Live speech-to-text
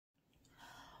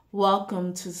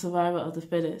Welcome to Survivor of the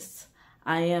Fittest.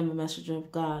 I am a messenger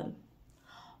of God.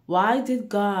 Why did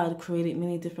God create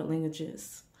many different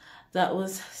languages? That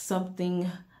was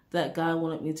something that God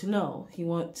wanted me to know. He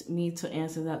wanted me to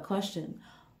answer that question.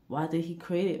 Why did he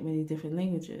create many different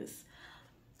languages?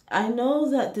 I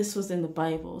know that this was in the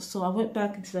Bible, so I went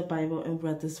back into the Bible and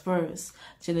read this verse,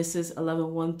 Genesis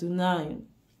 11:1-9.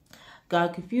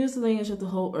 God confused the language of the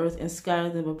whole earth and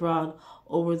scattered them abroad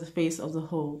over the face of the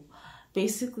whole.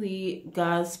 Basically,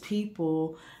 God's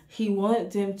people, he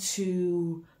wanted them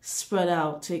to spread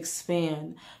out, to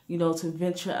expand, to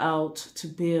venture out, to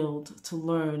build, to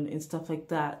learn, and stuff like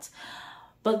that.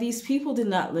 But these people did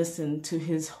not listen to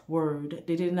his word.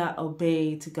 They did not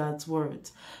obey to God's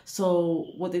words. So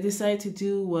what they decided to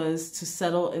do was to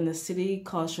settle in a city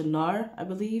called Shinar, I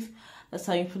believe. That's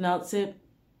how you pronounce it.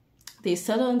 They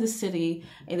settle in the city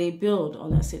and they build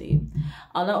on that city.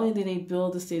 Not only did they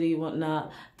build the city and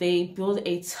whatnot, they build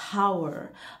a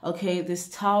tower. Okay, this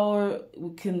tower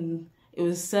it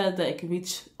was said that it could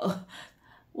reach,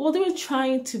 well, they were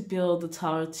trying to build the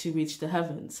tower to reach the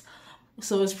heavens.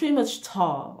 So it's pretty much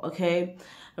tall, okay?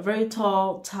 A very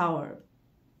tall tower.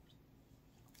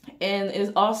 And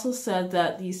it's also said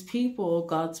that these people,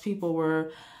 God's people,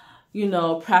 were,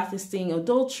 practicing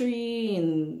adultery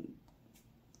and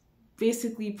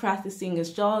basically practicing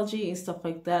astrology and stuff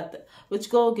like that, which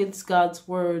go against God's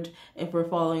word if we're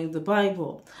following the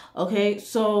Bible. Okay,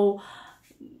 so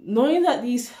knowing that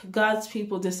these God's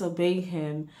people disobey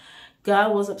him,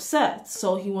 God was upset.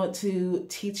 So he wanted to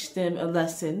teach them a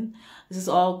lesson. This is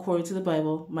all according to the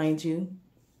Bible, mind you.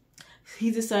 He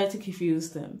decided to confuse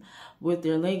them with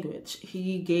their language.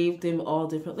 He gave them all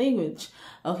different language.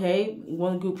 Okay,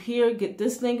 one group here get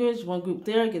this language, one group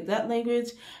there get that language,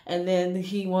 and then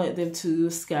he wanted them to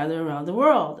scatter around the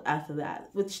world after that,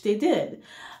 which they did.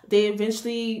 They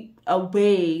eventually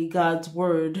obeyed God's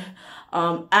word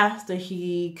after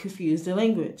he confused their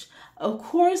language. Of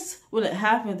course, when it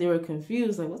happened, they were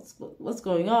confused, like, what's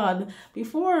going on?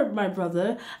 Before, my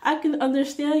brother, I can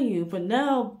understand you, but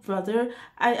now, brother,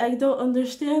 I don't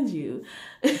understand you.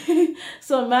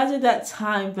 So imagine that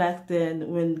time back then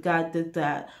when God did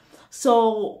that.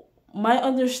 So my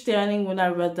understanding when I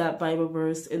read that Bible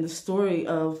verse in the story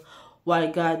of why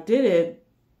God did it,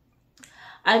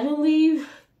 I believe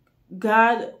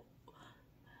God,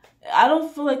 I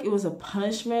don't feel like it was a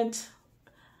punishment,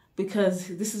 because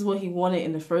this is what he wanted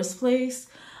in the first place.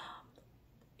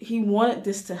 He wanted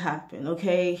this to happen,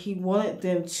 okay? He wanted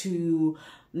them to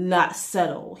not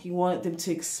settle. He wanted them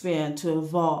to expand, to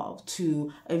evolve,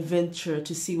 to adventure,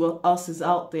 to see what else is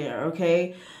out there,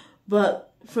 okay?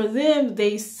 But for them,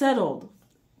 they settled.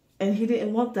 And he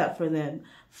didn't want that for them,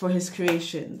 for his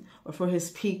creation, or for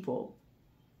his people,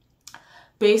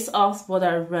 based off what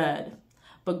I read.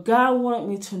 But God wanted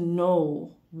me to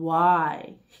know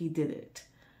why he did it.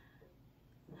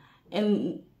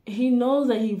 And he knows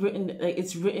that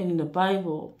it's written in the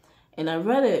Bible. And I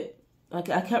read it, like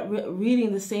I kept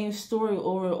reading the same story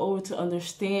over and over to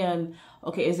understand,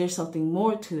 okay, is there something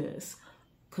more to this?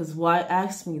 Because why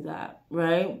ask me that,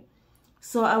 right?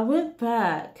 So I went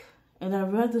back and I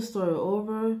read the story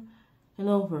over and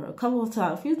over,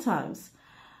 a few times,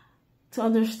 to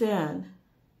understand.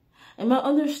 And my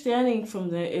understanding from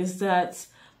there is that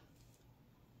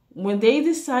when they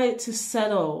decided to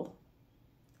settle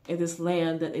in this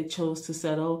land that they chose to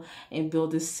settle and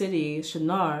build this city,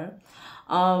 Shinar,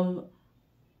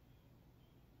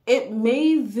 it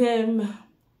made them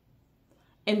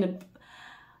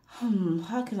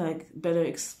how can I better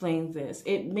explain this?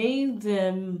 It made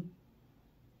them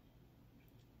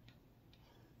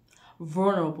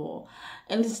vulnerable.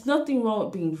 And there's nothing wrong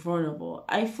with being vulnerable.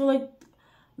 I feel like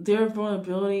their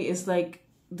vulnerability is like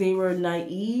they were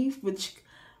naive, which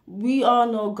we all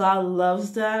know God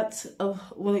loves that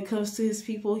when it comes to his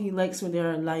people. He likes when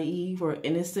they're naive or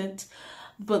innocent.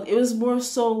 But it was more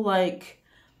so like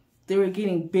they were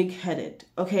getting big-headed,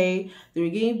 okay? They were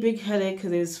getting big-headed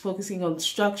because they was focusing on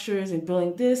structures and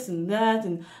building this and that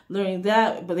and learning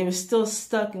that, but they were still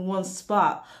stuck in one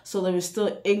spot. So they were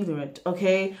still ignorant,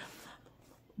 okay?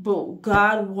 But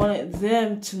God wanted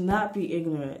them to not be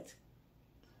ignorant.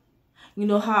 You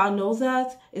know how I know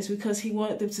that? It's because he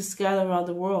wanted them to scatter around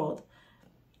the world.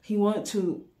 He wanted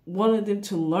them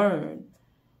to learn,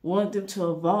 wanted them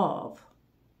to evolve.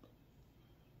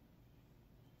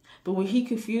 But when he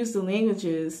confused the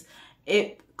languages,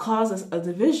 it causes a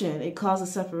division. It caused a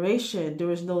separation. There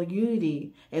was no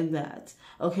unity in that,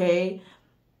 okay?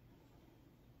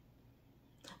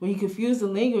 When he confused the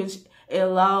language, it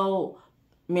allowed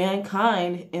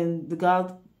mankind and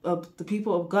the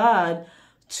people of God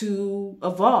to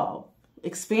evolve,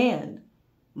 expand,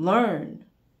 learn,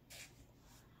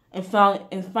 and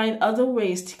find other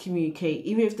ways to communicate.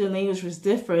 Even if their language was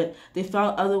different, they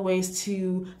found other ways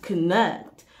to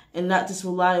connect and not just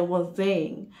rely on one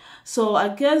thing. So I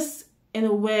guess in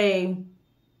a way,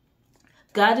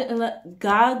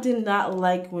 God did not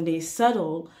like when they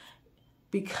settled,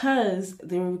 because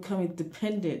they were becoming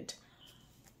dependent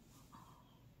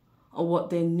on what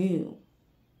they knew.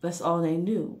 That's all they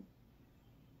knew.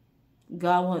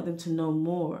 God wanted them to know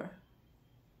more.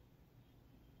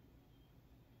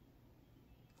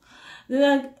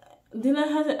 Then I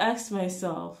had to ask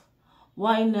myself,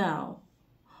 why now?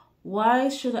 Why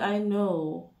should I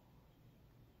know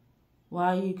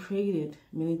why you created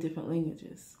many different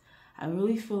languages? I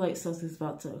really feel like something's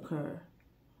about to occur.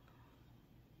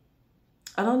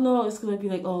 I don't know if it's going to be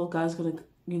like, oh, God's going to,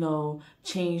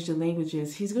 change the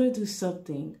languages. He's going to do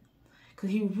something. Because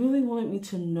he really wanted me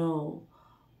to know,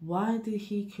 why did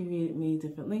he create many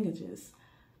different languages?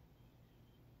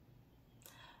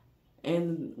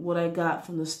 And what I got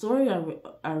from the story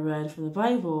I read from the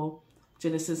Bible,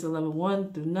 Genesis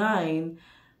 11:1 through 9,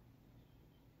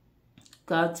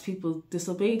 God's people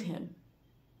disobeyed him,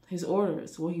 his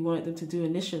orders, what he wanted them to do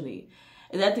initially.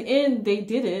 And at the end, they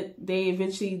did it. They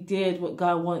eventually did what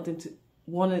God wanted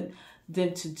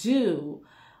them to do.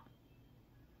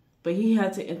 But he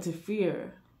had to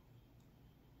interfere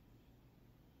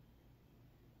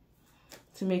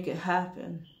to make it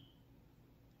happen.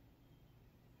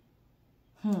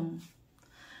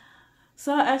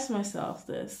 So I asked myself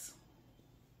this.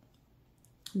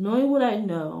 Knowing what I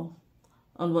know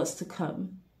on what's to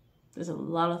come, there's a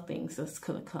lot of things that's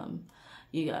going to come,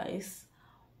 you guys.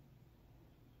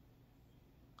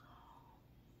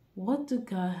 What do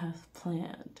God have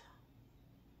planned?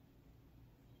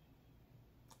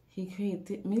 He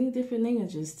created many different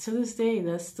languages. To this day,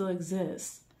 that still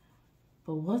exists.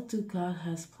 But what do God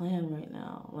has planned right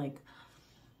now? Like,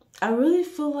 I really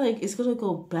feel like it's going to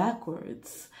go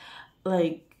backwards.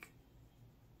 Like,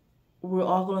 we're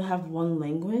all going to have one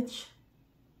language.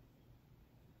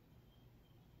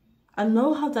 I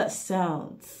know how that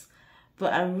sounds,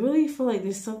 but I really feel like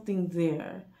there's something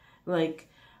there. Like,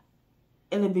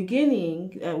 in the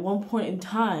beginning, at one point in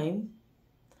time,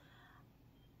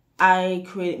 I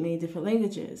created many different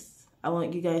languages. I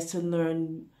want you guys to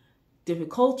learn different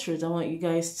cultures. I want you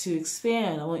guys to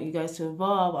expand. I want you guys to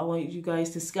evolve. I want you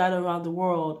guys to scatter around the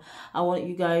world. I want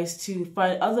you guys to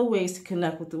find other ways to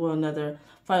connect with one another,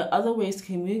 find other ways to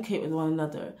communicate with one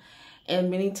another. And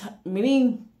many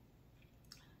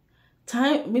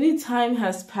time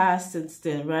has passed since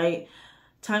then, right?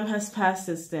 Time has passed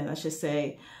since then, I should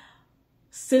say,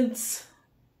 since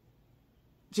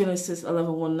Genesis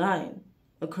 11:1-9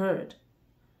 occurred.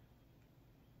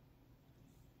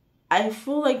 I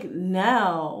feel like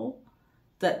now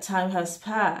that time has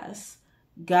passed,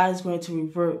 God is going to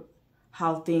revert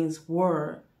how things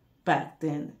were back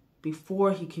then,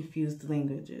 before he confused the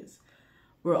languages.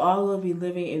 We're all going to be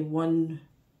living in one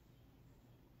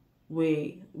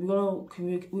way. We're all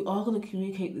going to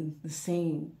communicate the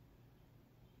same.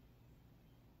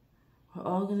 We're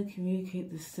all going to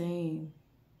communicate the same.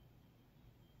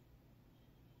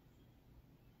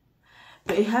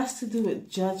 But it has to do with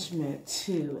judgment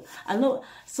too. I know.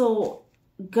 So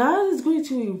God is going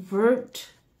to revert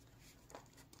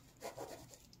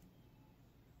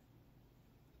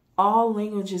all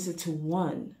languages into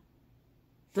one.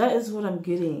 That is what I'm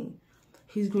getting.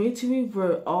 He's going to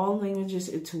revert all languages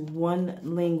into one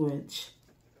language.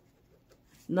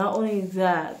 Not only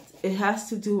that, it has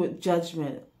to do with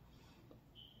judgment.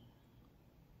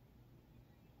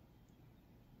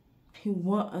 He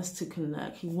wants us to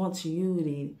connect. He wants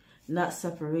unity, not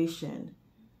separation.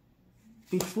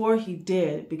 Before he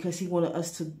did, because he wanted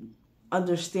us to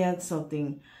understand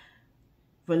something.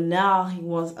 But now he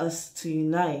wants us to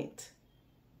unite.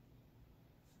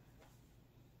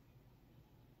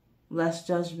 Less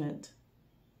judgment.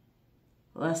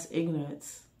 Less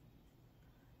ignorance.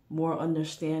 More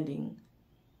understanding.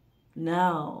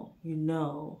 Now you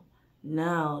know.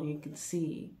 Now you can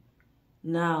see.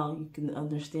 Now you can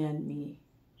understand me.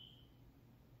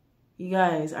 You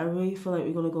guys, I really feel like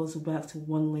we're going to go back to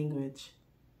one language.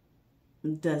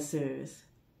 I'm dead serious.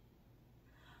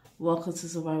 Welcome to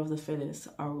Survival of the Fittest.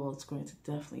 Our world's going to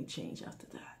definitely change after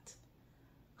that.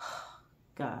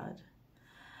 God.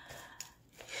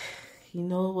 He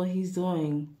knows what he's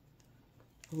doing.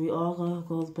 We all going to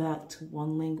go back to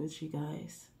one language, you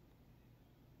guys.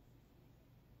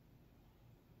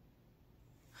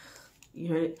 You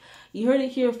heard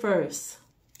it here first.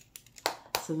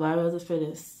 Survival of the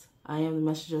Fittest. I am the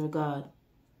messenger of God.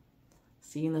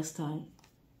 See you next time.